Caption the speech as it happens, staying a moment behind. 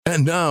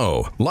And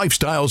now,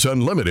 Lifestyles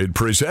Unlimited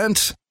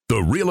presents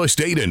the Real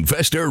Estate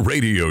Investor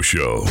Radio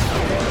Show.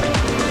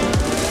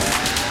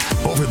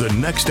 Over the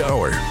next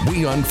hour,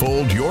 we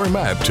unfold your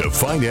map to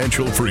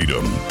financial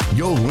freedom.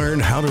 You'll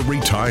learn how to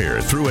retire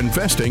through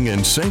investing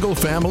in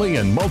single-family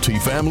and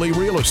multifamily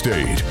real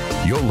estate.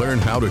 You'll learn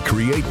how to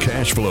create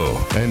cash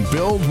flow and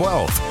build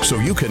wealth so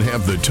you can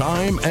have the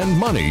time and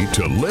money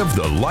to live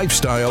the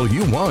lifestyle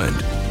you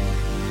want.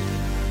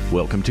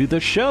 Welcome to the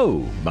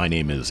show. My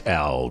name is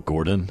Al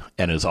Gordon,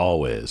 and as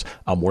always,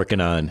 I'm working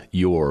on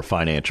your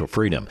financial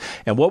freedom.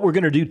 And what we're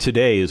going to do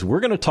today is we're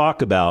going to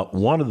talk about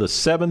one of the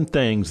 7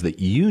 things that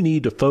you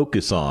need to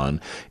focus on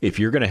if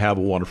you're going to have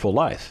a wonderful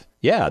life.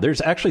 Yeah,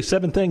 there's actually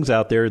 7 things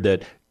out there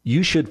that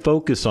you should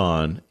focus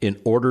on in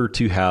order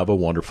to have a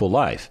wonderful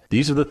life.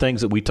 These are the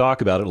things that we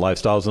talk about at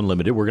Lifestyles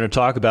Unlimited. We're going to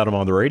talk about them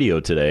on the radio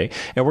today,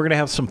 and we're going to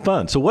have some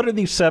fun. So what are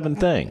these 7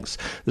 things?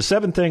 The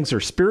 7 things are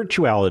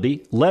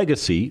spirituality,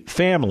 legacy,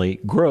 family,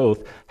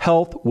 growth,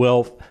 health,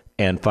 wealth,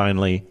 and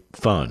finally,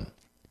 fun.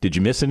 Did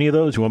you miss any of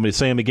those? You want me to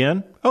say them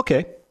again?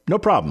 Okay, no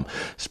problem.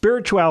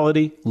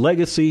 Spirituality,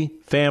 legacy,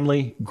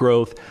 family,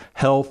 growth,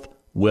 health,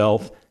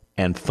 wealth,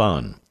 and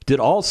fun. Did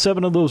all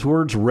 7 of those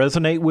words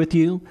resonate with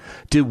you?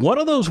 Did one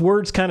of those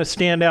words kind of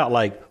stand out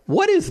like,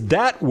 what is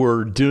that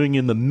word doing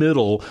in the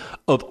middle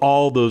of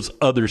all those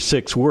other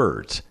 6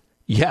 words?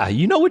 Yeah,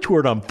 you know which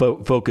word I'm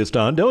focused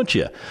on, don't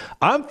you?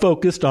 I'm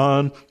focused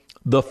on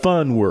the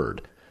fun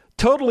word.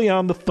 Totally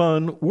on the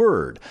fun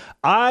word.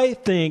 I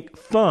think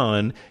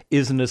fun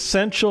is an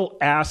essential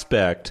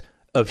aspect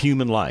of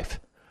human life.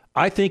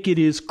 I think it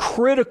is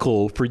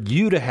critical for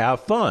you to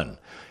have fun.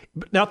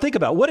 Now think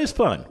about, what is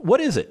fun?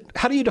 What is it?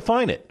 How do you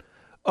define it?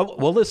 Oh,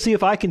 well, let's see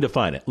if I can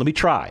define it. Let me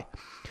try.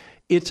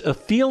 It's a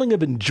feeling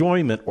of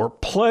enjoyment or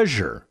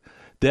pleasure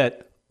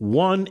that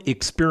one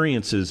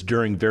experiences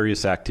during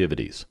various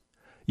activities.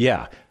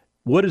 Yeah,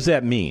 what does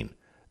that mean?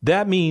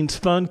 That means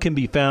fun can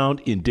be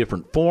found in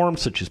different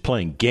forms, such as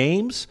playing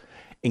games,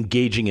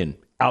 engaging in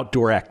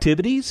outdoor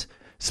activities,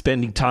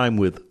 spending time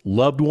with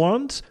loved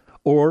ones,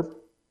 or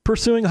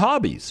pursuing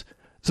hobbies.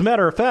 As a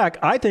matter of fact,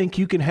 I think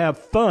you can have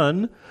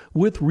fun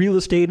with real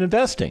estate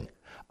investing.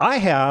 I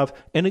have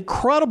an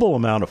incredible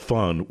amount of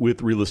fun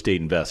with real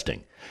estate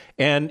investing.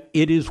 And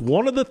it is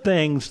one of the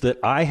things that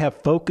I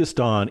have focused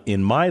on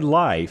in my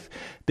life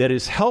that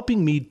is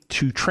helping me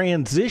to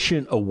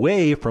transition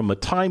away from a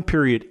time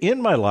period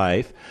in my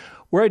life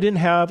where I didn't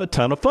have a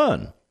ton of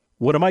fun.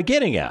 What am I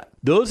getting at?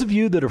 Those of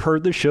you that have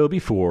heard this show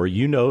before,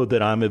 you know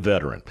that I'm a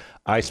veteran.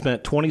 I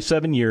spent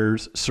 27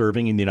 years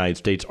serving in the United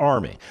States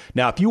Army.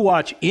 Now, if you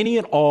watch any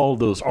and all of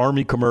those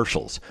Army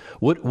commercials,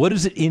 what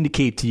does it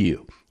indicate to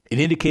you? It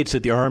indicates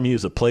that the Army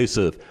is a place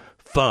of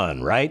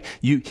fun, right?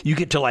 You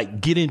get to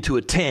get into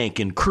a tank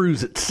and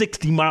cruise at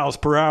 60 miles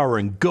per hour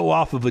and go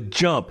off of a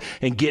jump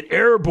and get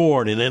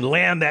airborne and then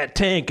land that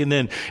tank and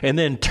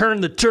then turn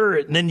the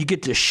turret and then you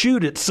get to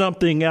shoot at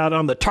something out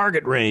on the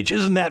target range.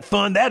 Isn't that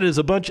fun? That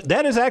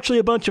is actually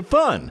a bunch of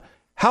fun.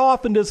 How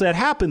often does that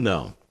happen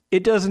though?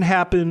 It doesn't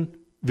happen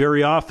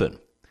very often.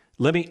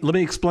 Let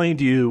me explain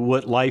to you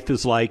what life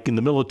is like in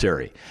the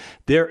military.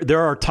 There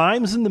are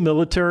times in the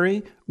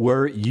military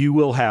where you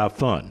will have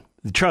fun.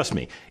 Trust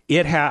me,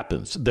 it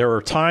happens. There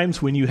are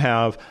times when you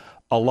have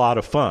a lot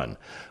of fun.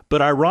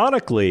 But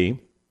ironically,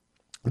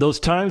 those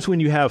times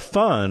when you have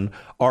fun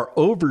are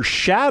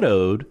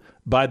overshadowed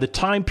by the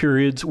time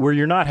periods where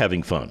you're not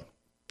having fun.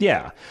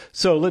 Yeah.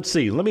 So let's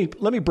see. Let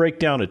me break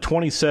down a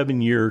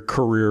 27-year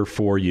career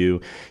for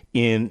you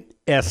in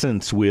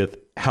essence with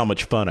how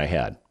much fun I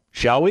had.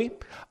 Shall we?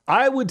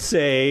 I would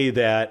say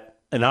that,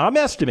 and I'm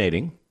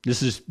estimating,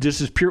 this is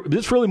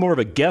really more of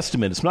a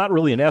guesstimate. It's not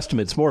really an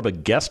estimate. It's more of a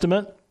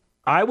guesstimate.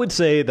 I would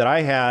say that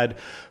I had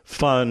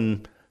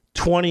fun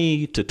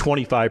 20 to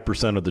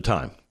 25% of the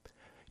time.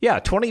 Yeah,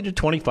 20 to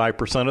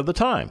 25% of the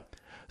time.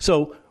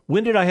 So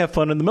when did I have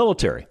fun in the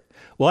military?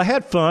 Well, I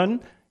had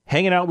fun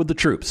hanging out with the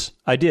troops.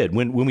 I did.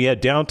 When we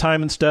had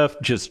downtime and stuff,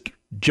 just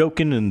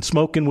joking and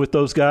smoking with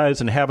those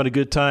guys and having a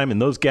good time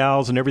and those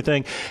gals and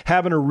everything,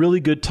 having a really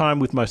good time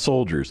with my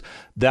soldiers.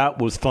 That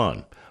was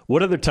fun.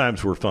 What other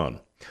times were fun?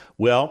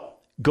 Well,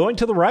 going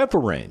to the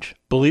rifle range.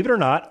 Believe it or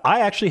not,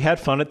 I actually had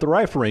fun at the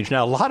rifle range.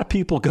 Now, a lot of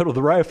people go to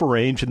the rifle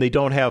range and they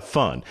don't have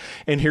fun.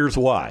 And here's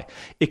why.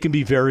 It can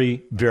be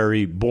very,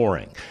 very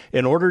boring.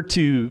 In order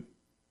to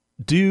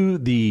do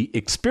the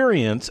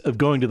experience of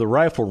going to the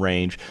rifle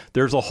range,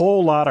 there's a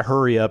whole lot of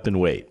hurry up and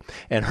wait.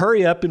 And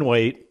hurry up and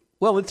wait,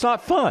 well, it's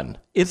not fun.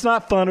 It's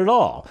not fun at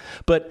all.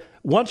 But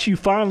once you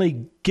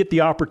finally get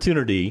the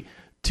opportunity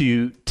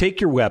to take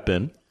your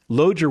weapon,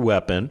 load your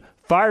weapon,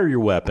 fire your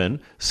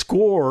weapon,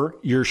 score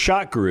your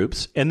shot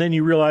groups, and then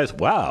you realize,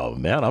 wow,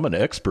 man, I'm an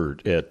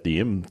expert at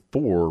the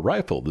M4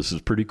 rifle. This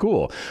is pretty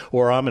cool.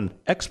 Or I'm an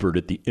expert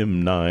at the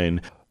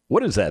M9.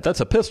 What is that?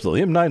 That's a pistol.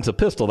 The M9's a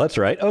pistol. That's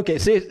right. Okay,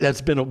 see,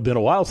 that's been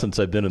a while since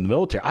I've been in the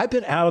military. I've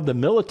been out of the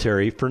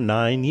military for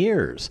 9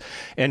 years.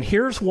 And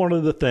here's one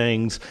of the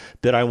things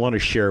that I want to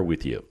share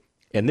with you.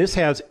 And this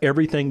has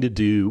everything to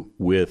do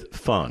with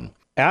fun.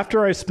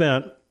 After I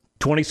spent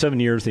 27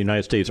 years in the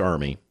United States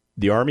Army,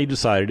 the Army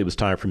decided it was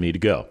time for me to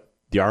go.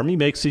 The Army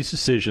makes these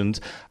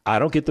decisions. I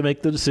don't get to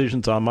make the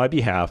decisions on my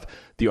behalf.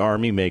 The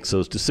Army makes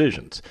those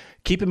decisions.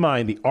 Keep in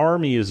mind, the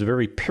Army is a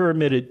very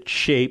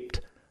pyramid-shaped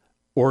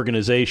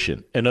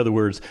organization. In other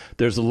words,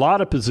 there's a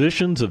lot of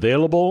positions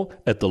available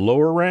at the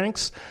lower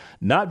ranks,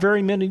 not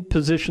very many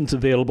positions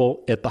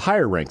available at the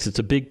higher ranks. It's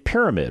a big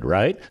pyramid,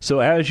 right? So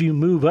as you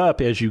move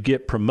up, as you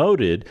get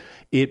promoted,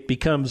 it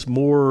becomes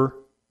more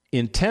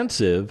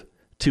intensive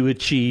to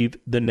achieve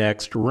the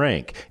next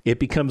rank. It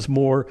becomes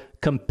more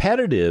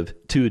competitive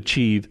to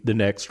achieve the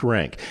next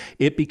rank.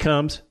 It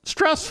becomes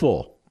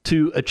stressful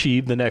to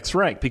achieve the next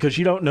rank because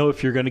you don't know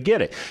if you're going to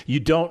get it. You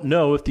don't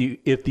know if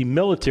the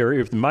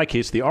military, or in my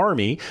case, the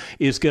Army,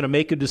 is going to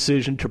make a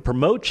decision to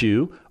promote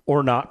you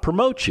or not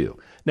promote you.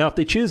 Now, if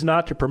they choose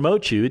not to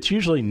promote you, it's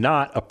usually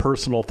not a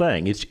personal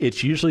thing.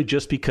 It's usually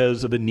just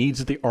because of the needs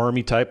of the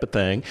Army type of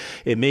thing.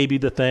 It may be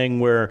the thing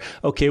where,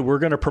 okay, we're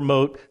going to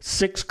promote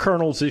 6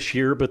 colonels this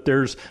year, but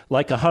there's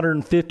like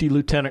 150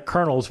 lieutenant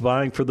colonels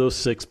vying for those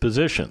 6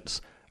 positions.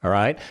 All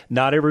right.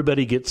 Not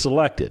everybody gets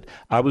selected.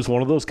 I was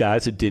one of those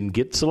guys that didn't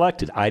get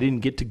selected. I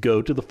didn't get to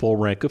go to the full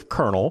rank of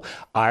colonel.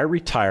 I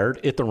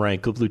retired at the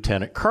rank of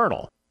lieutenant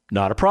colonel.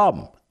 Not a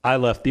problem. I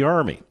left the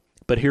Army.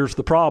 But here's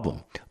the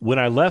problem. When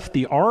I left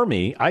the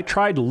Army, I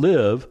tried to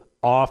live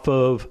off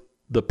of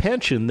the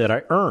pension that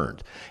I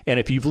earned. And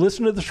if you've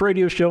listened to this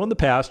radio show in the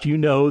past, you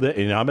know that,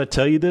 and I'm going to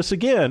tell you this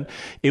again,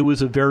 it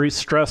was a very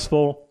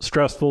stressful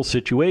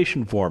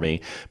situation for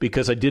me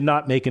because I did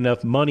not make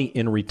enough money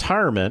in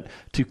retirement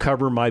to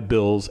cover my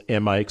bills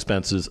and my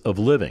expenses of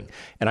living.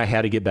 And I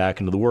had to get back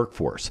into the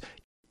workforce.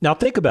 Now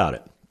think about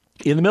it.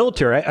 In the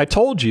military, I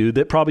told you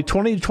that probably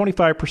 20 to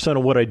 25%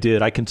 of what I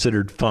did I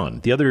considered fun.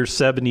 The other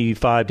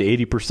 75 to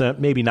 80%,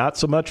 maybe not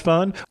so much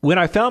fun. When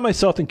I found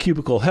myself in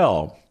cubicle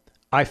hell,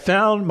 I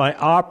found my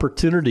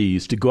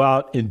opportunities to go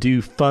out and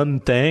do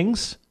fun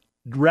things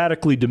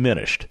radically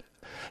diminished.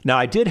 Now,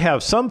 I did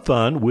have some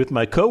fun with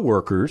my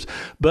coworkers,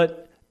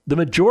 but the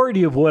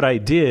majority of what I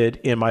did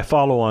in my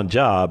follow-on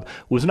job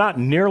was not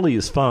nearly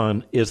as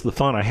fun as the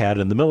fun I had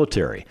in the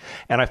military.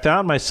 And I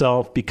found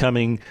myself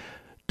becoming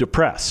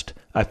depressed.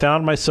 I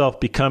found myself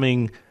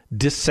becoming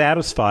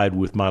dissatisfied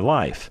with my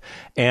life.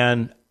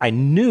 And I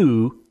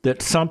knew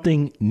that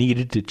something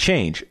needed to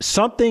change.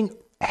 Something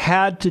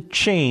had to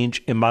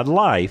change in my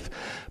life,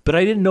 but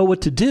I didn't know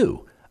what to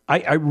do.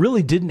 I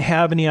really didn't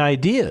have any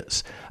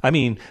ideas. I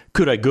mean,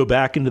 could I go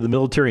back into the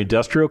military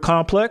industrial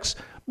complex?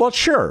 Well,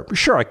 sure,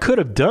 I could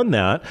have done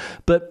that,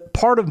 but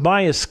part of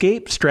my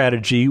escape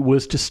strategy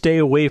was to stay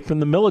away from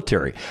the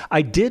military.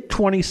 I did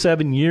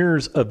 27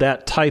 years of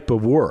that type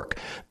of work.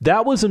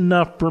 That was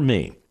enough for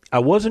me. I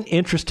wasn't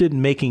interested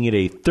in making it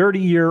a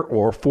 30-year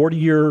or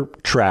 40-year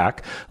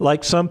track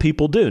like some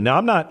people do. Now,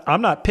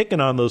 I'm not picking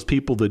on those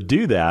people that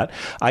do that.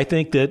 I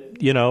think that,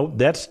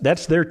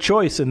 that's their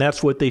choice and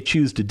that's what they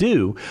choose to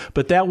do.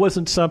 But that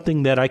wasn't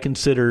something that I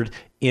considered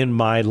in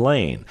my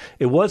lane.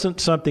 It wasn't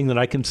something that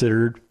I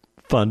considered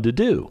fun to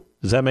do.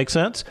 Does that make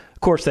sense? Of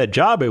course, that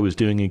job I was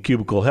doing in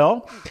cubicle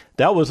hell,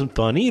 that wasn't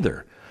fun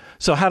either.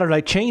 So how did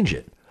I change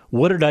it?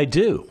 What did I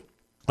do?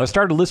 I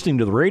started listening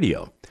to the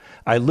radio.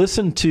 I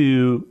listened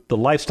to the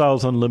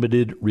Lifestyles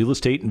Unlimited Real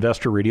Estate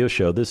Investor Radio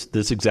Show,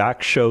 this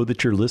exact show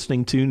that you're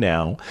listening to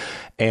now,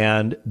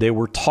 and they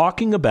were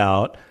talking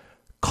about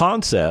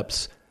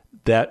concepts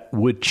that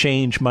would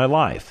change my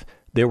life.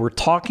 They were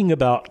talking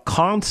about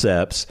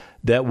concepts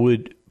that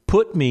would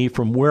put me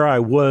from where I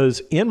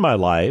was in my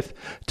life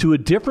to a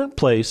different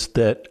place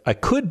that I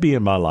could be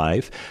in my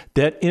life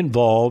that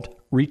involved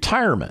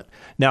retirement.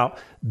 Now,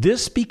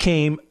 this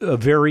became a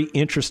very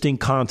interesting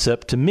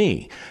concept to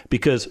me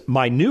because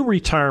my new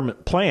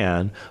retirement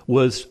plan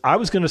was I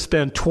was going to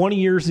spend 20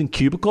 years in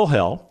cubicle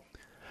hell.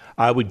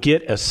 I would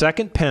get a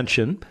second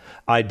pension.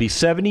 I'd be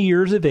 70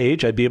 years of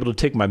age. I'd be able to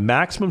take my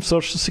maximum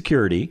Social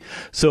Security.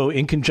 So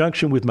in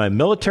conjunction with my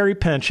military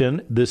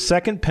pension, the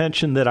second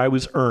pension that I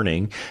was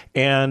earning,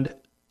 and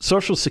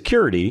Social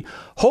Security,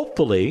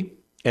 hopefully,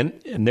 and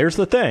there's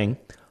the thing,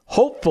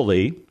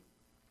 hopefully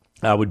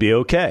I would be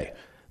okay.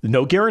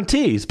 No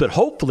guarantees, but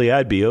hopefully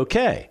I'd be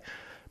okay.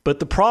 But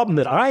the problem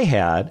that I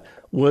had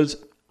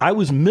was I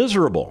was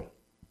miserable.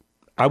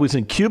 I was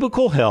in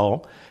cubicle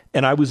hell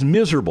and I was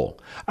miserable.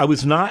 I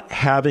was not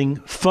having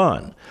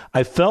fun.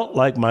 I felt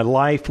like my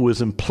life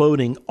was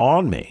imploding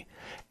on me.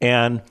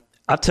 And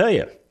I'll tell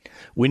you,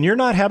 when you're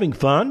not having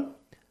fun,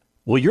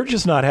 well, you're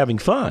just not having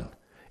fun.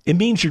 It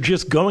means you're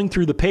just going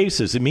through the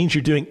paces. It means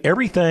you're doing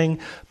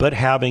everything but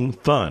having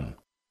fun.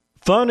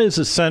 Fun is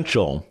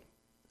essential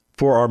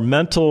for our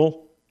mental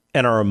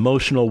and our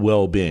emotional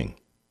well-being.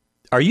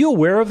 Are you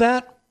aware of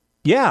that?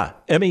 Yeah.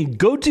 I mean,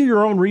 go do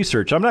your own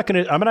research. I'm not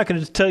going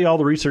to tell you all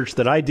the research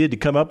that I did to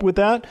come up with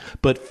that,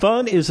 but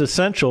fun is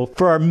essential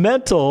for our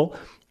mental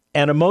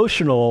and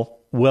emotional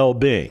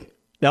well-being.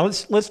 Now,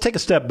 let's take a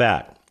step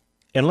back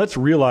and let's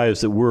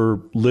realize that we're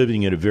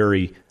living in a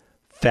very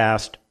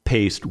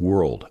fast-paced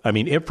world. I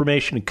mean,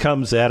 information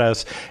comes at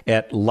us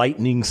at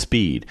lightning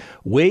speed,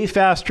 way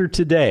faster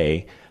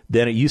today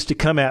than it used to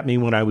come at me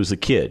when I was a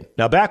kid.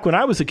 Now, back when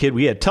I was a kid,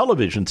 we had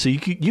television, so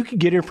you could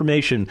get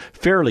information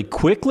fairly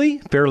quickly,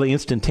 fairly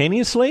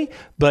instantaneously,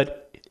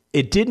 but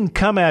it didn't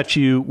come at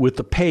you with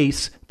the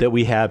pace that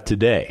we have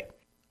today.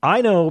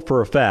 I know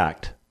for a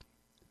fact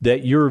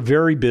that you're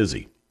very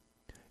busy.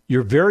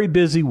 You're very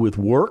busy with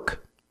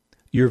work.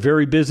 You're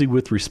very busy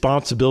with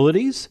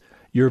responsibilities.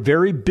 You're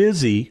very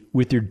busy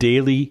with your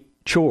daily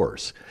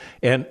chores.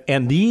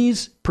 And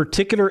these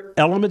particular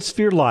elements of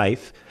your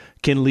life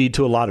can lead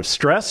to a lot of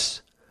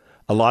stress,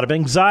 a lot of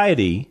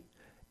anxiety,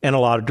 and a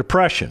lot of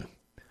depression.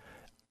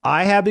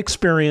 I have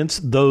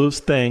experienced those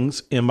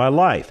things in my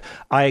life.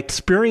 I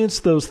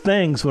experienced those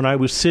things when I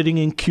was sitting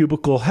in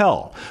cubicle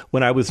hell,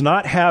 when I was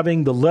not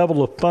having the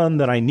level of fun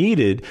that I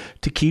needed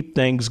to keep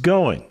things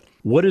going.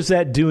 What does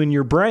that do in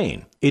your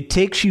brain? It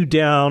takes you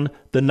down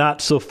the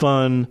not so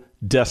fun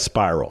death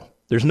spiral.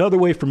 There's no other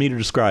way for me to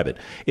describe it.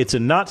 It's a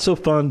not so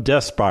fun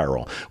death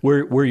spiral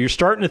where you're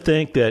starting to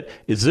think that,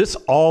 is this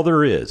all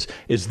there is?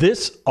 Is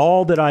this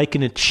all that I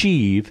can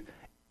achieve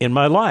in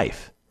my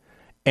life?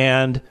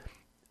 And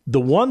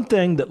the one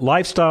thing that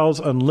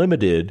Lifestyles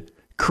Unlimited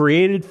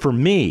created for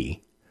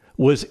me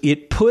was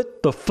it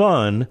put the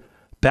fun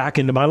back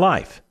into my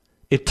life.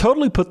 It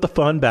totally put the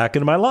fun back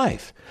into my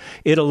life.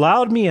 It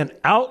allowed me an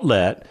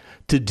outlet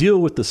to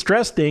deal with the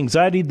stress, the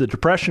anxiety, the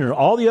depression, and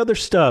all the other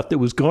stuff that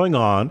was going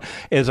on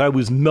as I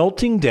was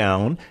melting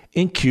down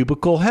in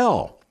cubicle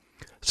hell.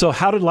 So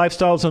how did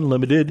Lifestyles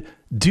Unlimited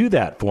do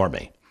that for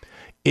me?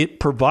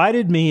 It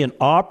provided me an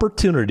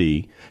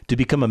opportunity to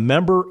become a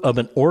member of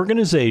an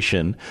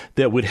organization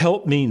that would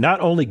help me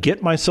not only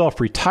get myself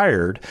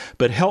retired,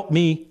 but help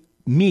me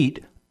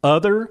meet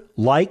other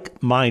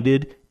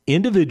like-minded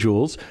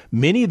individuals.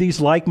 Many of these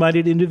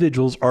like-minded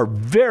individuals are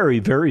very,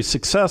 very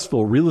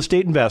successful real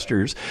estate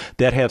investors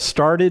that have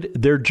started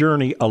their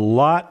journey a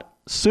lot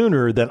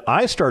sooner than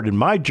I started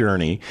my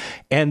journey.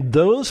 And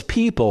those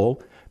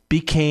people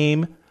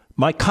became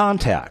my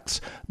contacts.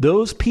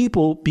 Those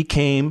people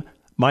became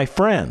my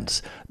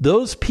friends.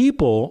 Those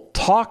people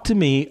talked to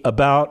me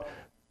about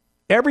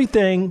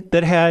everything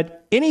that had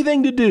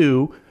anything to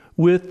do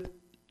with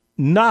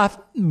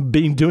not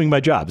doing my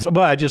job.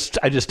 But I just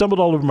stumbled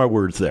all over my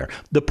words there.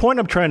 The point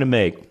I'm trying to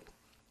make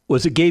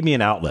was it gave me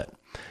an outlet.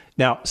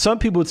 Now, some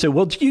people would say,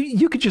 well,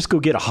 you could just go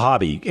get a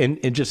hobby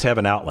and just have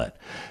an outlet.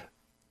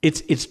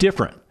 It's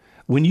different.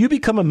 When you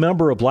become a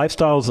member of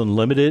Lifestyles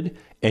Unlimited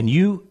and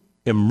you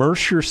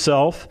immerse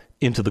yourself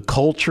into the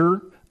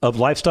culture of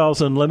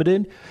Lifestyles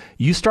Unlimited,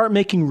 you start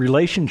making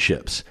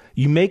relationships.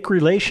 You make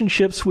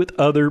relationships with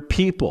other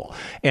people.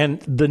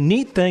 And the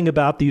neat thing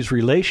about these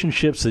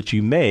relationships that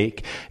you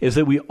make is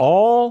that we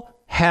all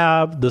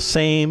have the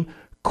same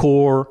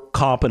core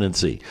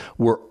competency.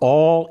 We're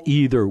all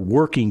either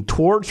working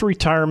towards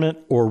retirement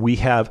or we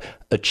have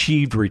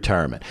achieved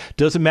retirement.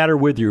 Doesn't matter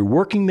whether you're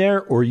working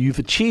there or you've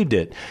achieved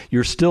it,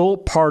 you're still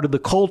part of the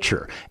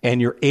culture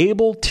and you're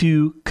able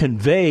to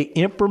convey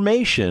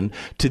information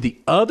to the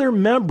other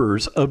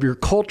members of your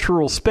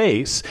cultural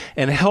space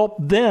and help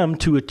them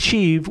to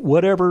achieve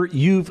whatever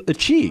you've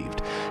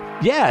achieved.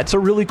 Yeah, it's a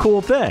really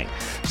cool thing.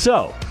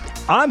 So,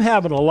 I'm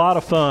having a lot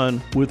of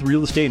fun with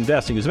real estate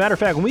investing. As a matter of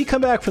fact, when we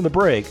come back from the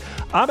break,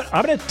 I'm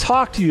going to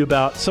talk to you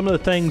about some of the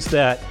things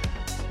that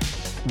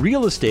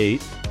real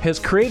estate has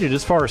created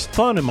as far as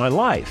fun in my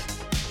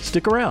life.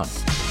 Stick around.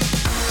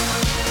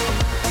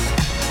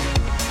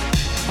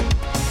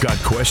 Got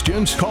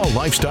questions? Call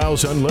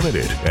Lifestyles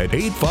Unlimited at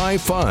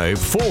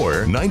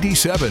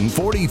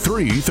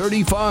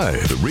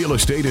 855-497-4335. The Real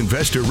Estate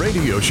Investor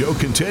Radio Show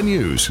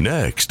continues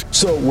next.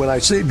 So when I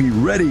say be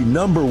ready,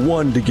 number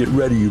one, to get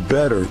ready, you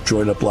better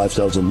join up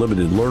Lifestyles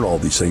Unlimited and learn all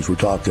these things we're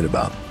talking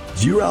about.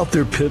 If you're out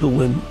there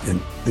piddling and,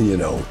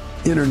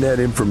 internet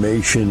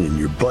information and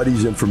your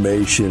buddy's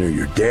information or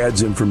your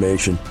dad's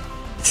information,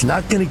 it's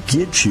not going to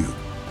get you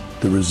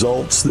the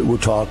results that we're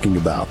talking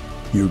about.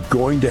 You're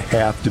going to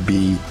have to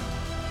be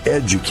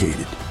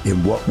educated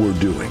in what we're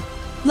doing.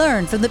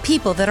 Learn from the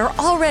people that are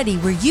already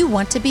where you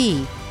want to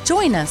be.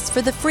 Join us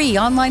for the free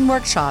online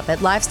workshop at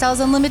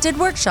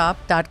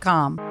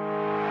lifestylesunlimitedworkshop.com.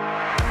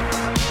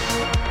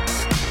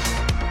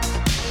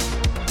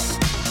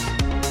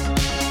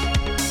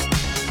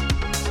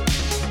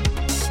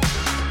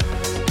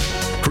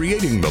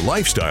 Creating the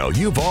lifestyle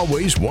you've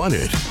always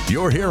wanted.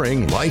 You're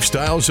hearing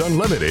Lifestyles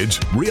Unlimited's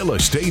Real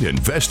Estate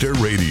Investor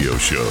Radio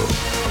Show.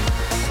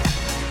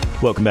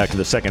 Welcome back to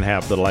the second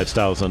half of the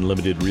Lifestyles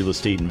Unlimited Real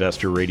Estate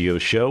Investor Radio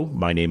Show.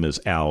 My name is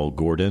Al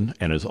Gordon,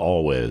 and as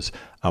always,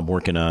 I'm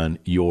working on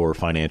your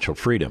financial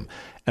freedom.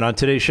 And on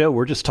today's show,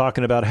 we're just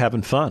talking about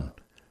having fun.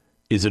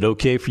 Is it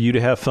okay for you to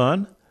have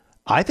fun?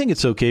 I think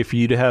it's okay for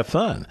you to have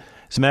fun.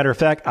 As a matter of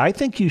fact, I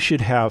think you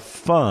should have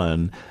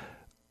fun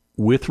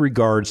with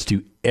regards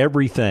to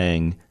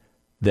everything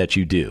that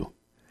you do.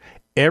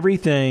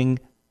 Everything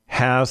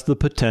has the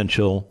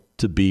potential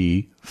to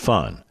be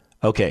fun.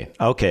 Okay.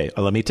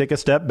 Let me take a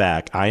step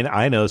back.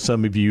 I know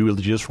some of you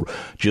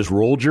just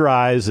rolled your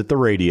eyes at the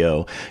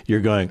radio.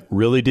 You're going,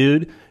 really,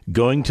 dude?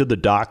 Going to the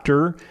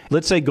doctor?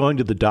 Let's say going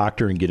to the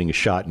doctor and getting a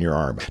shot in your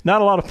arm.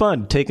 Not a lot of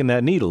fun taking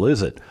that needle,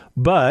 is it?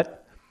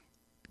 But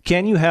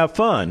can you have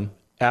fun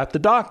at the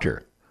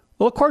doctor?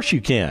 Well, of course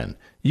you can.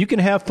 You can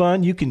have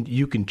fun. You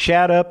can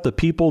chat up the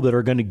people that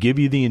are going to give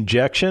you the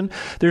injection.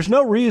 There's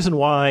no reason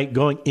why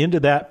going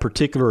into that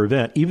particular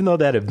event, even though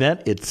that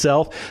event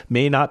itself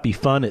may not be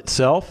fun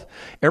itself,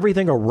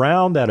 everything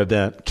around that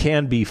event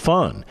can be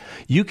fun.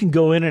 You can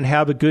go in and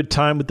have a good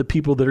time with the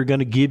people that are going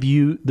to give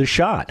you the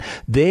shot.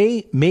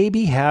 They may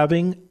be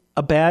having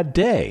a bad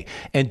day.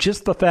 And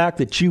just the fact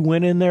that you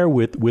went in there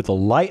with a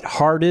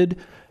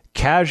lighthearted,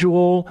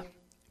 casual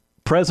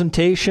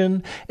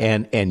presentation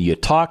and you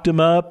talked them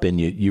up and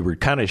you were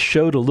kind of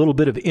showed a little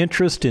bit of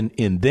interest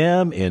in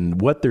them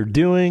and what they're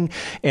doing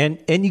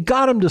and you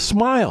got them to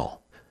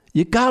smile.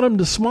 You got them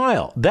to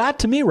smile. That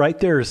to me right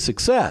there is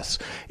success.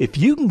 If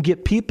you can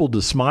get people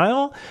to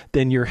smile,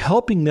 then you're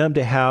helping them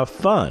to have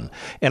fun.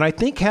 And I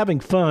think having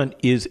fun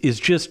is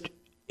just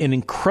an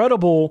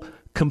incredible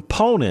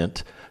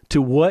component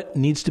to what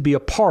needs to be a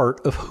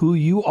part of who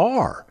you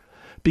are.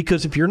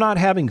 Because if you're not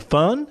having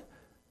fun,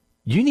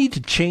 you need to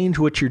change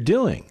what you're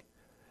doing.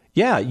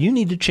 Yeah, you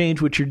need to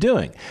change what you're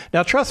doing.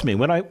 Now, trust me,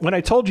 when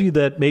I told you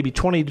that maybe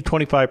 20 to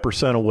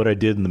 25% of what I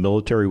did in the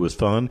military was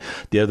fun,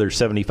 the other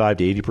 75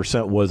 to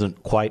 80%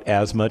 wasn't quite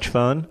as much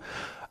fun,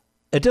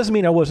 it doesn't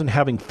mean I wasn't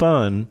having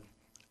fun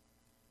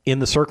in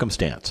the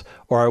circumstance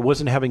or I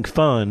wasn't having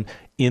fun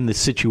in the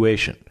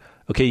situation.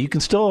 Okay, you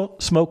can still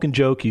smoke and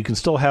joke. You can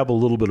still have a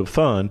little bit of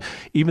fun,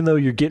 even though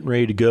you're getting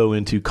ready to go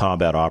into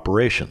combat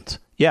operations.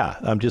 Yeah,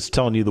 I'm just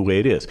telling you the way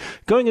it is.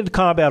 Going into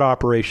combat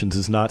operations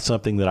is not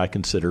something that I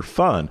consider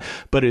fun,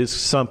 but is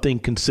something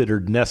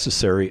considered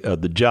necessary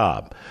of the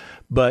job.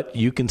 But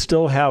you can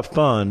still have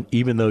fun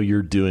even though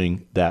you're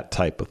doing that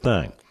type of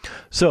thing.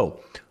 So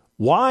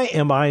why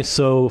am I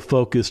so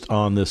focused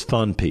on this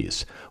fun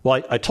piece?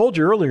 Well, I told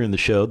you earlier in the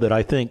show that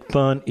I think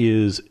fun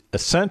is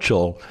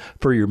essential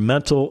for your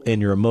mental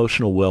and your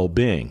emotional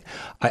well-being.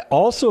 I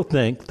also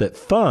think that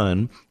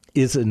fun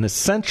is an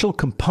essential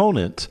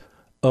component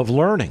of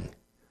learning.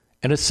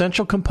 An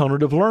essential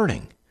component of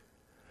learning.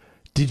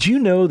 Did you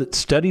know that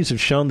studies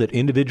have shown that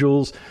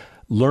individuals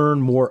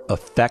learn more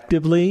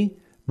effectively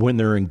when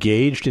they're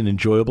engaged in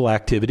enjoyable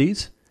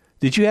activities?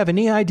 Did you have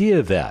any idea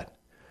of that?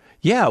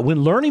 Yeah,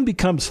 when learning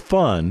becomes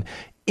fun,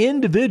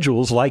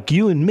 individuals like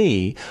you and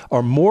me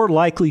are more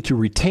likely to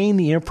retain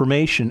the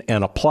information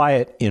and apply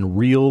it in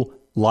real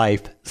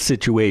life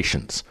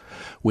situations.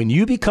 When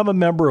you become a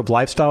member of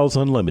Lifestyles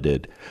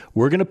Unlimited,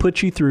 we're going to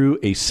put you through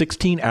a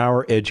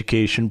 16-hour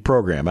education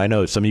program. I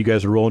know some of you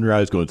guys are rolling your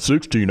eyes going,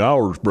 16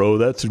 hours, bro,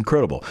 that's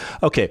incredible.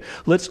 Okay,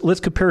 let's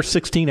compare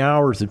 16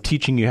 hours of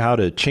teaching you how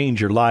to change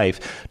your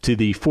life to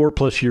the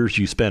 4+ years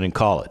you spent in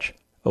college.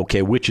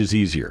 Okay, which is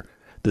easier?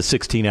 The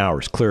 16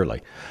 hours,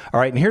 clearly. All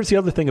right, and here's the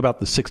other thing about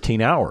the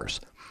 16 hours.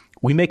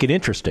 We make it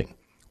interesting.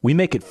 We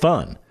make it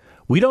fun.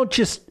 We don't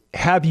just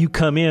have you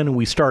come in and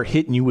we start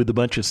hitting you with a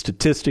bunch of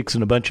statistics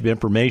and a bunch of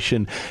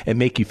information and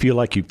make you feel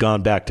like you've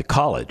gone back to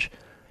college.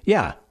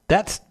 Yeah,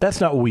 that's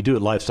not what we do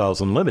at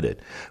Lifestyles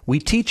Unlimited. We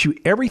teach you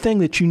everything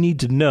that you need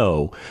to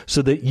know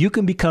so that you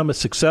can become a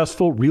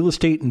successful real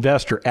estate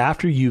investor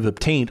after you've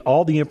obtained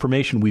all the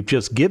information we've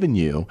just given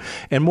you.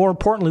 And more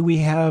importantly, we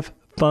have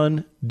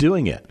fun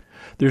doing it.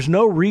 There's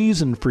no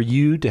reason for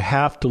you to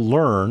have to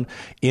learn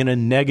in a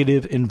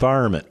negative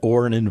environment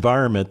or an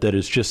environment that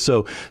is just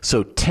so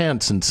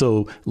tense and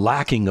so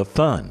lacking of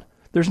fun.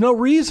 There's no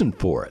reason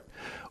for it.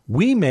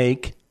 We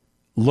make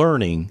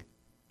learning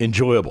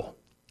enjoyable.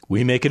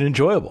 We make it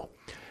enjoyable.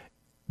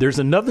 There's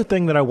another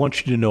thing that I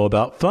want you to know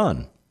about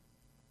fun.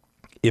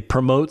 It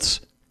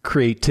promotes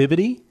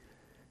creativity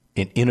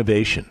and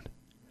innovation.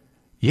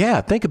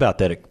 Yeah, think about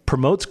that. It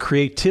promotes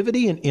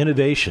creativity and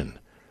innovation.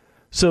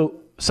 So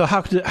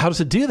how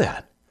does it do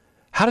that?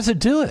 How does it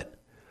do it?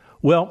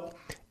 Well,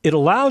 it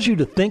allows you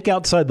to think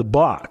outside the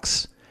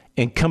box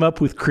and come up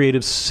with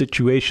creative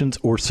situations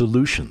or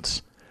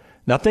solutions.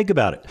 Now think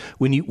about it.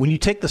 When you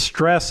take the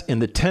stress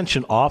and the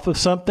tension off of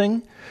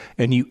something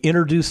and you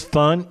introduce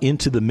fun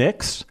into the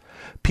mix,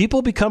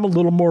 people become a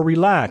little more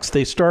relaxed.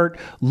 They start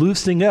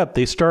loosening up.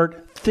 They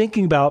start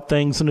thinking about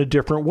things in a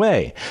different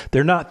way.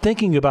 They're not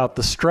thinking about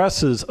the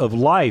stresses of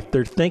life.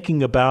 They're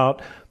thinking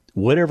about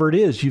whatever it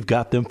is you've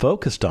got them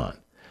focused on.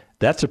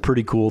 That's a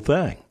pretty cool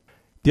thing.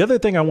 The other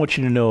thing I want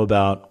you to know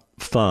about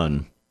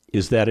fun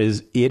is that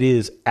it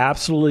is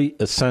absolutely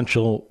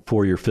essential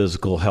for your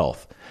physical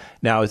health.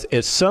 Now,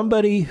 as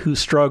somebody who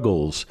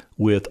struggles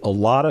with a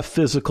lot of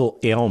physical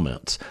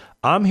ailments,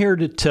 I'm here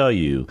to tell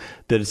you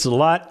that it's a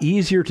lot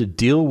easier to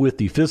deal with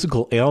the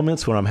physical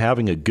ailments when I'm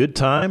having a good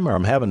time or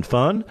I'm having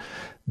fun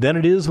than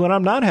it is when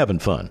I'm not having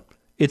fun.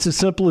 It's as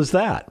simple as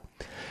that.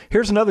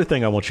 Here's another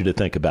thing I want you to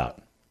think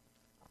about.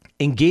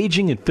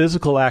 Engaging in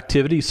physical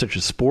activities such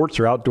as sports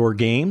or outdoor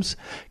games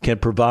can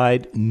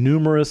provide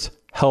numerous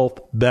health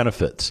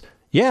benefits,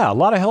 Yeah, a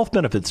lot of health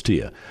benefits to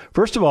you.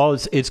 First of all,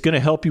 it's going to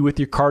help you with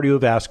your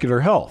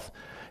cardiovascular health.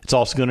 It's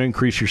also going to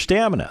increase your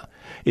stamina.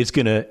 It's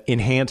going to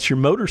enhance your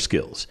motor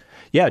skills.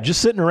 Yeah,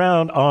 just sitting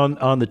around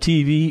on the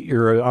TV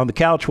or on the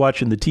couch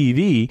watching the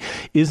TV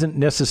isn't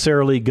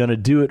necessarily going to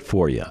do it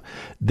for you.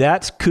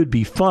 That could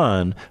be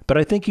fun, but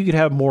I think you could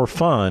have more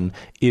fun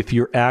if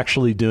you're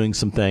actually doing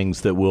some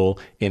things that will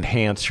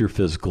enhance your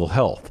physical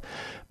health.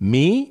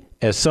 Me,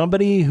 as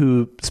somebody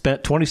who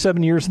spent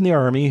 27 years in the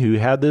Army, who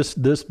had this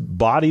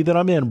body that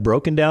I'm in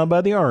broken down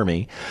by the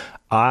Army,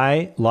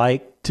 I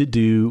like to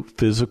do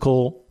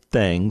physical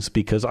things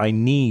because I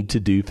need to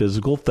do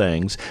physical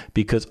things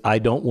because I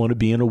don't want to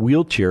be in a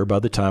wheelchair by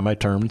the time I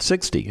turn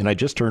 60, and I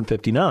just turned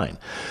 59.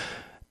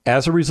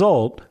 As a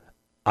result,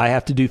 I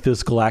have to do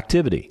physical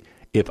activity.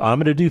 If I'm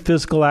going to do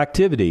physical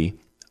activity,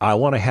 I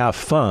want to have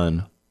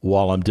fun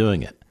while I'm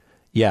doing it.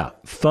 Yeah,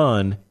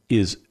 fun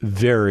is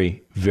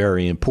very,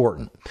 very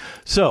important.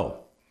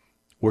 So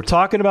we're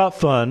talking about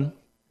fun,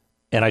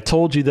 and I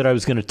told you that I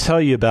was going to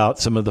tell you about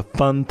some of the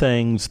fun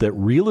things that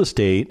real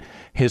estate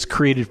has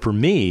created for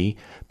me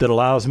that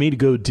allows me to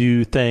go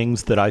do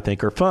things that I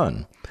think are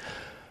fun.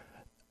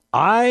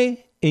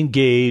 I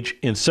engage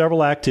in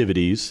several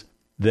activities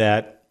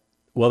that,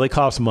 well, they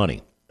cost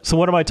money. So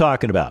what am I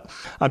talking about?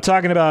 I'm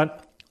talking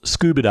about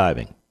scuba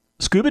diving.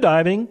 Scuba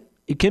diving,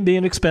 it can be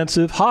an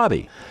expensive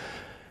hobby.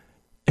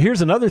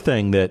 Here's another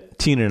thing that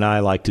Tina and I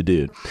like to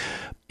do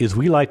is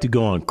we like to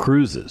go on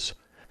cruises.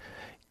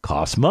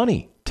 Costs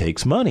money.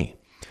 Takes money.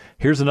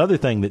 Here's another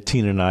thing that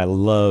Tina and I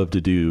love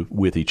to do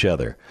with each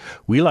other.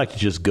 We like to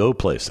just go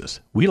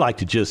places. We like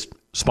to just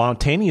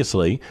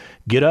spontaneously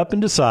get up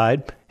and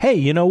decide, hey,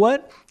 you know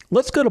what?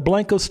 Let's go to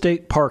Blanco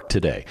State Park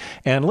today,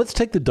 and let's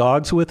take the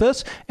dogs with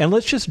us, and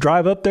let's just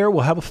drive up there.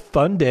 We'll have a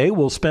fun day.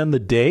 We'll spend the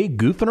day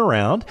goofing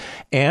around,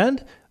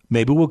 and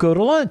maybe we'll go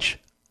to lunch.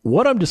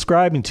 What I'm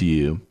describing to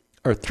you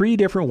are 3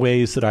 different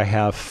ways that I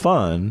have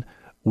fun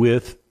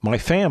with my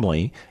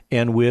family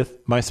and with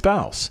my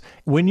spouse.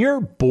 When you're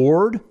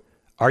bored,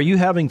 are you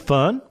having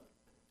fun?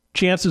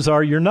 Chances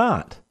are you're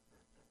not.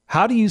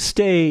 How do you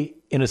stay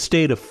in a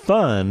state of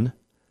fun?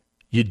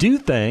 You do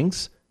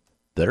things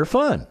that are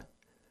fun.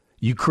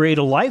 You create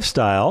a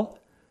lifestyle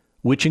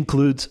which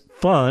includes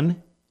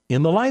fun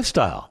in the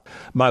lifestyle.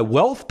 My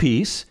wealth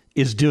piece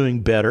is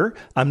doing better.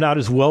 I'm not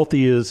as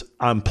wealthy as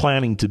I'm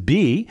planning to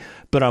be,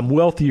 but I'm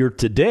wealthier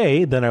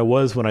today than I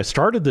was when I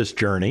started this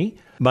journey.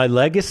 My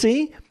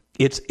legacy,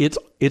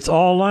 it's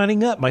all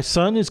lining up. My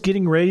son is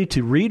getting ready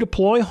to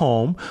redeploy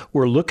home.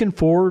 We're looking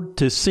forward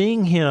to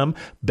seeing him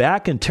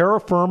back in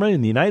terra firma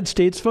in the United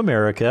States of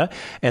America.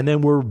 And then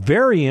we're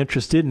very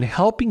interested in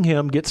helping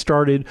him get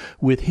started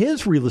with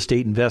his real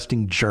estate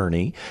investing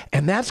journey.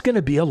 And that's going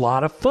to be a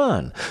lot of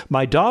fun.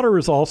 My daughter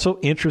is also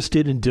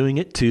interested in doing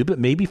it too, but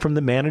maybe from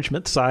the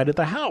management side of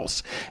the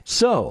house.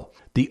 So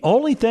the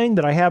only thing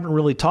that I haven't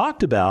really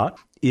talked about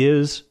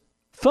is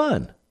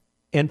fun.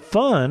 And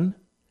fun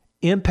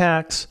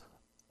impacts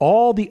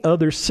all the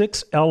other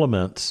 6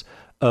 elements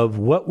of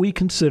what we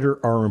consider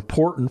are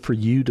important for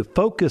you to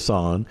focus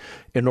on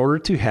in order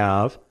to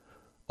have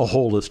a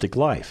holistic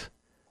life.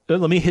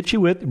 Let me hit you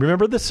with,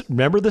 remember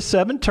the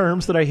 7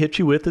 terms that I hit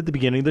you with at the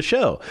beginning of the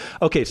show.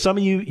 Okay, some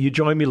of you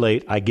joined me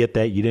late. I get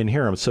that. You didn't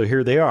hear them. So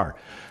here they are.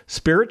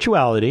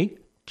 Spirituality,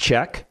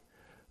 check.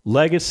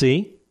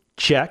 Legacy,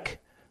 check.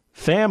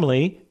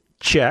 Family,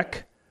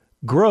 check.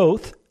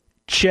 Growth,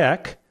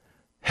 check.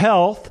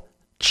 Health,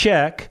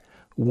 check.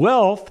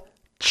 Wealth,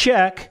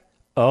 check.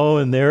 Oh,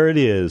 and there it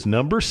is.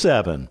 Number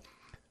 7,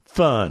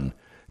 fun.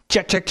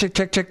 Check, check, check,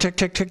 check, check, check,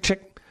 check, check,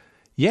 check.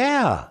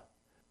 Yeah.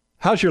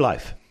 How's your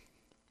life?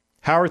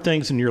 How are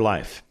things in your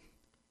life?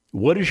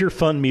 What does your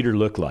fun meter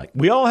look like?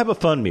 We all have a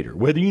fun meter.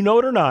 Whether you know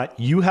it or not,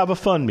 you have a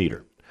fun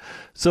meter.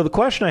 So the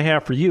question I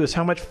have for you is,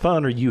 how much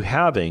fun are you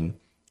having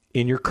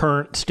in your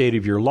current state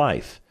of your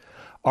life?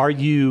 Are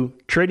you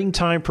trading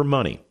time for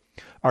money?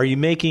 Are you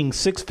making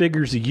 6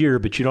 figures a year,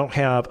 but you don't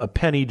have a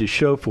penny to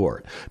show for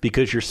it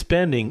because you're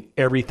spending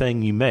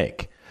everything you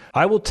make?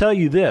 I will tell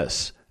you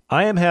this.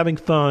 I am having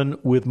fun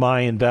with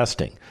my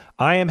investing.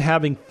 I am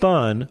having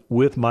fun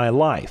with my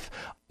life.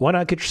 Why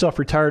not get yourself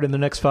retired in the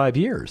next 5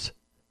 years?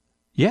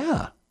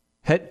 Yeah.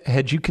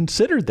 Had you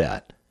considered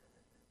that?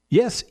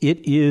 Yes,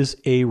 it is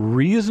a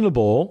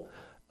reasonable,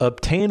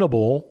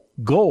 obtainable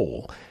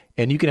goal,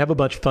 and you can have a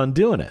bunch of fun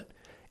doing it.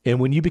 And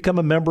when you become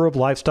a member of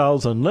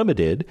Lifestyles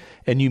Unlimited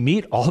and you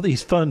meet all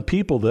these fun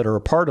people that are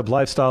a part of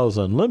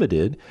Lifestyles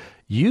Unlimited,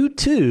 you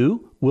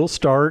too will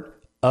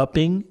start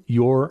upping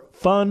your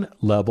fun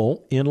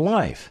level in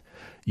life.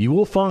 You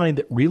will find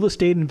that real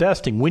estate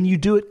investing, when you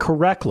do it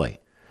correctly,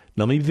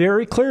 let me be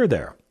very clear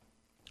there.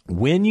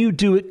 When you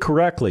do it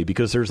correctly,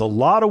 because there's a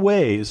lot of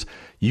ways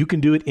you can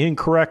do it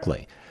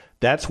incorrectly.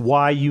 That's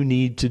why you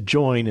need to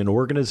join an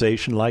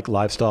organization like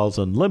Lifestyles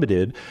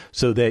Unlimited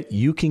so that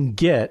you can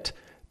get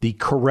the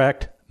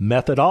correct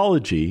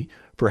methodology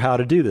for how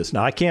to do this.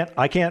 Now, I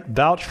can't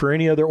vouch for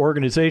any other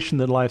organization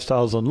than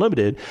Lifestyles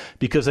Unlimited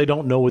because I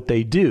don't know what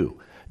they do.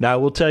 Now, I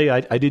will tell you,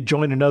 I did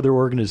join another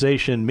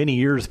organization many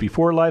years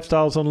before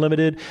Lifestyles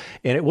Unlimited,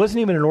 and it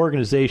wasn't even an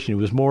organization. It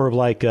was more of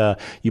like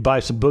you buy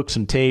some books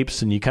and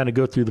tapes, and you kind of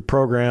go through the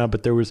program.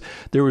 But there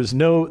was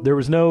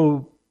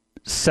no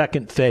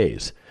second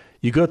phase.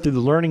 You go through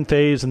the learning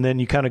phase, and then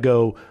you kind of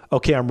go,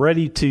 okay, I'm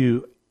ready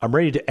to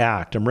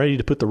act. I'm ready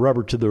to put the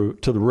rubber to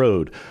the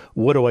road.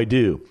 What do I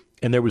do?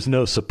 And there was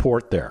no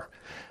support there.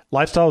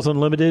 Lifestyles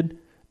Unlimited,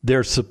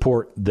 there's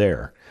support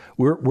there.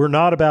 We're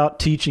not about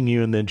teaching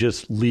you and then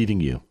just leaving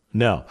you.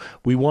 No,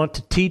 we want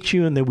to teach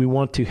you and then we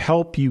want to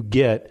help you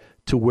get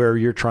to where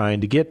you're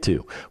trying to get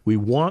to. We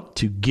want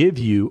to give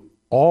you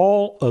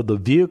all of the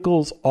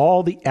vehicles,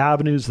 all the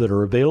avenues that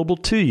are available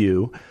to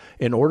you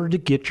in order to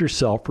get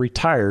yourself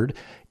retired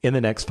in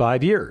the next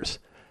 5 years.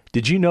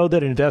 Did you know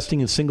that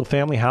investing in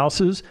single-family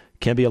houses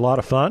can be a lot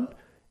of fun?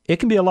 It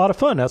can be a lot of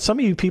fun. Now, some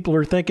of you people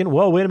are thinking,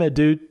 well, wait a minute,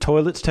 dude,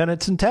 toilets,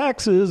 tenants, and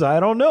taxes. I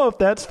don't know if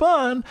that's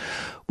fun.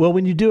 Well,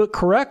 when you do it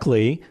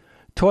correctly,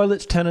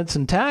 toilets, tenants,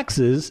 and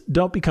taxes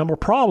don't become a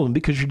problem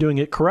because you're doing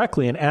it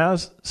correctly. And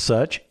as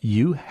such,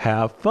 you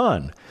have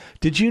fun.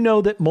 Did you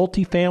know that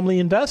multifamily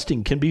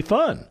investing can be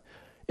fun?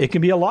 It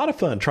can be a lot of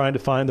fun trying to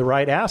find the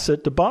right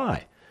asset to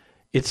buy.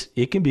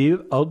 It can be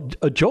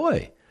a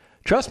joy.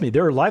 Trust me,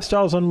 there are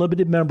Lifestyles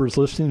Unlimited members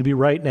listening to me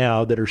right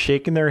now that are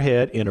shaking their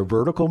head in a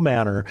vertical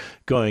manner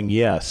going,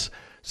 yes,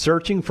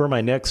 searching for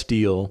my next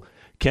deal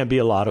can be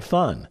a lot of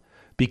fun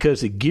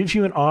because it gives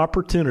you an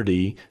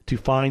opportunity to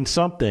find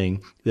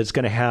something that's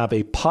going to have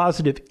a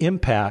positive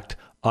impact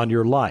on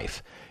your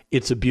life.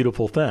 It's a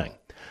beautiful thing.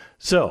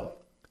 So,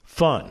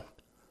 fun.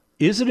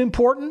 Is it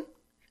important?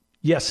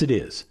 Yes, it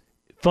is.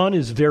 Fun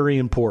is very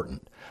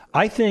important.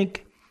 I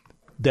think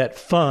that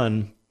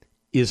fun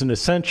is an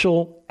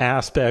essential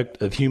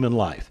aspect of human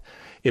life.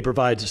 It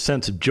provides a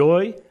sense of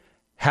joy,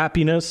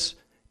 happiness,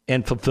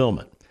 and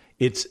fulfillment.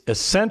 It's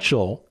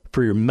essential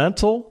for your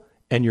mental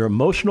and your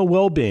emotional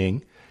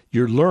well-being,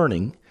 your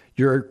learning,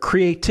 your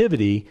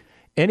creativity,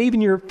 and even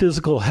your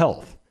physical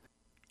health.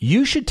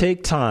 You should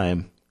take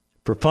time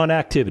for fun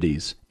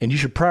activities, and you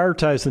should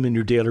prioritize them in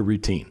your daily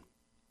routine.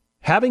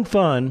 Having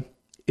fun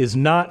is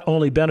not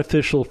only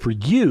beneficial for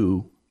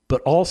you,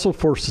 but also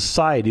for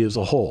society as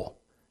a whole.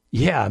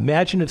 Yeah,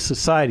 imagine if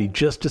society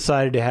just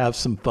decided to have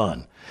some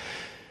fun.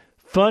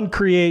 Fun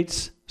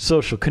creates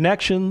social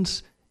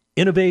connections,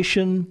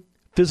 innovation,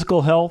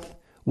 physical health,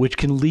 which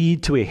can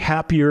lead to a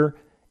happier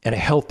and a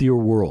healthier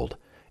world.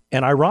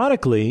 And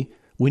ironically,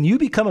 when you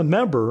become a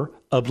member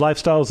of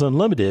Lifestyles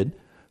Unlimited,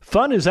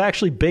 fun is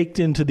actually baked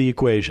into the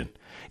equation.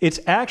 It's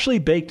actually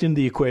baked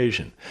into the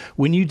equation.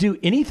 When you do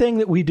anything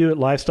that we do at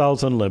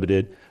Lifestyles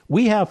Unlimited,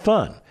 we have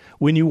fun.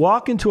 When you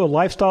walk into a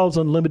Lifestyles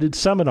Unlimited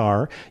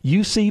seminar,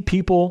 you see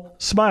people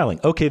smiling.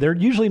 Okay, they're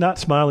usually not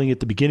smiling at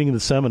the beginning of the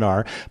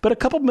seminar, but a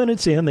couple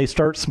minutes in, they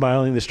start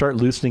smiling, they start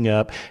loosening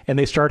up, and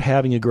they start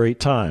having a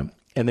great time.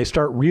 And they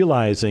start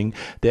realizing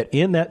that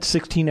in that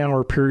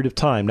 16-hour period of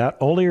time, not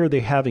only are they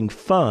having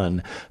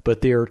fun,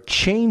 but they are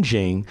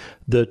changing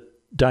the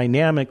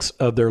dynamics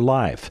of their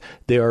life.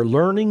 They are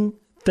learning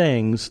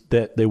things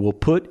that they will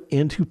put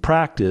into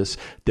practice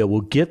that will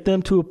get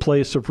them to a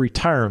place of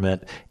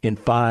retirement in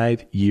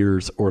 5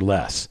 years or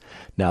less.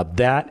 Now,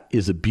 that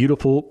is a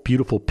beautiful,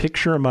 beautiful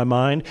picture in my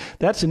mind.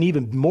 That's an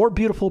even more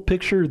beautiful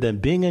picture than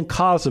being in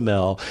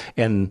Cozumel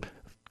and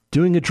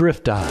doing a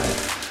drift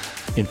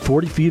dive in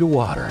 40 feet of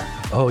water.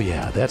 Oh,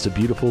 yeah, that's a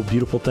beautiful,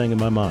 beautiful thing in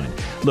my mind.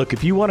 Look,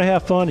 if you want to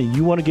have fun and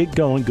you want to get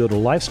going, go to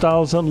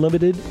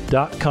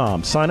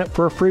lifestylesunlimited.com. Sign up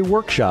for a free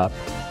workshop,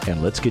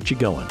 and let's get you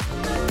going.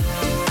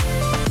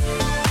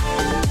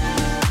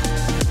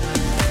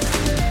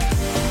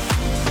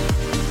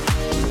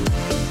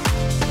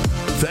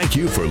 Thank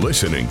you for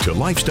listening to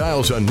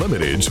Lifestyles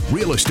Unlimited's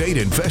Real Estate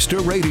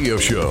Investor Radio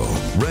Show.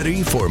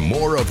 Ready for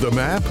more of the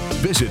map?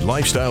 Visit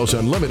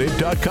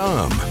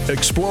lifestylesunlimited.com.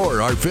 Explore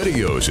our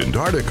videos and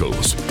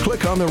articles.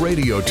 Click on the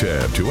radio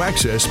tab to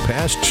access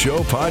past show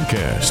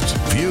podcasts.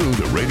 View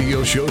the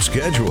radio show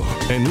schedule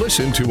and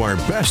listen to our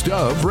best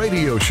of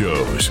radio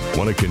shows.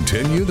 Want to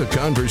continue the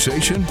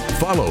conversation?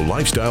 Follow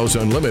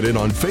Lifestyles Unlimited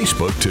on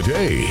Facebook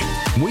today.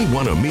 We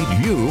want to meet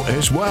you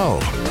as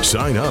well.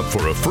 Sign up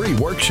for a free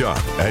workshop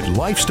at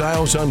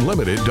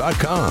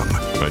lifestylesunlimited.com.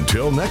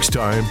 Until next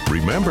time,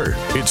 remember,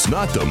 it's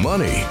not the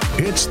money,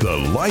 it's the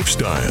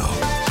lifestyle.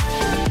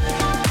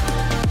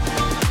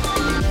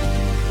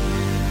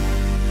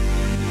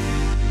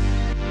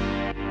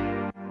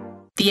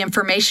 The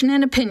information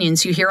and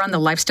opinions you hear on the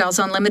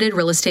Lifestyles Unlimited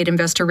Real Estate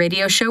Investor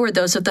Radio Show are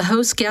those of the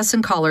hosts, guests,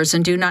 and callers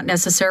and do not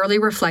necessarily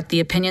reflect the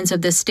opinions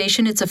of this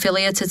station, its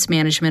affiliates, its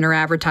management, or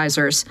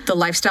advertisers. The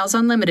Lifestyles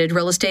Unlimited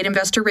Real Estate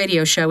Investor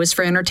Radio Show is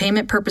for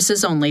entertainment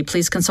purposes only.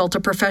 Please consult a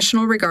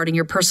professional regarding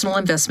your personal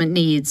investment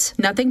needs.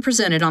 Nothing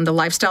presented on the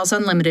Lifestyles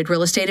Unlimited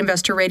Real Estate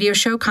Investor Radio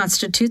Show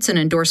constitutes an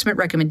endorsement,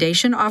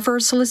 recommendation, offer, or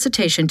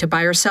solicitation to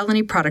buy or sell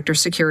any product or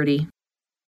security.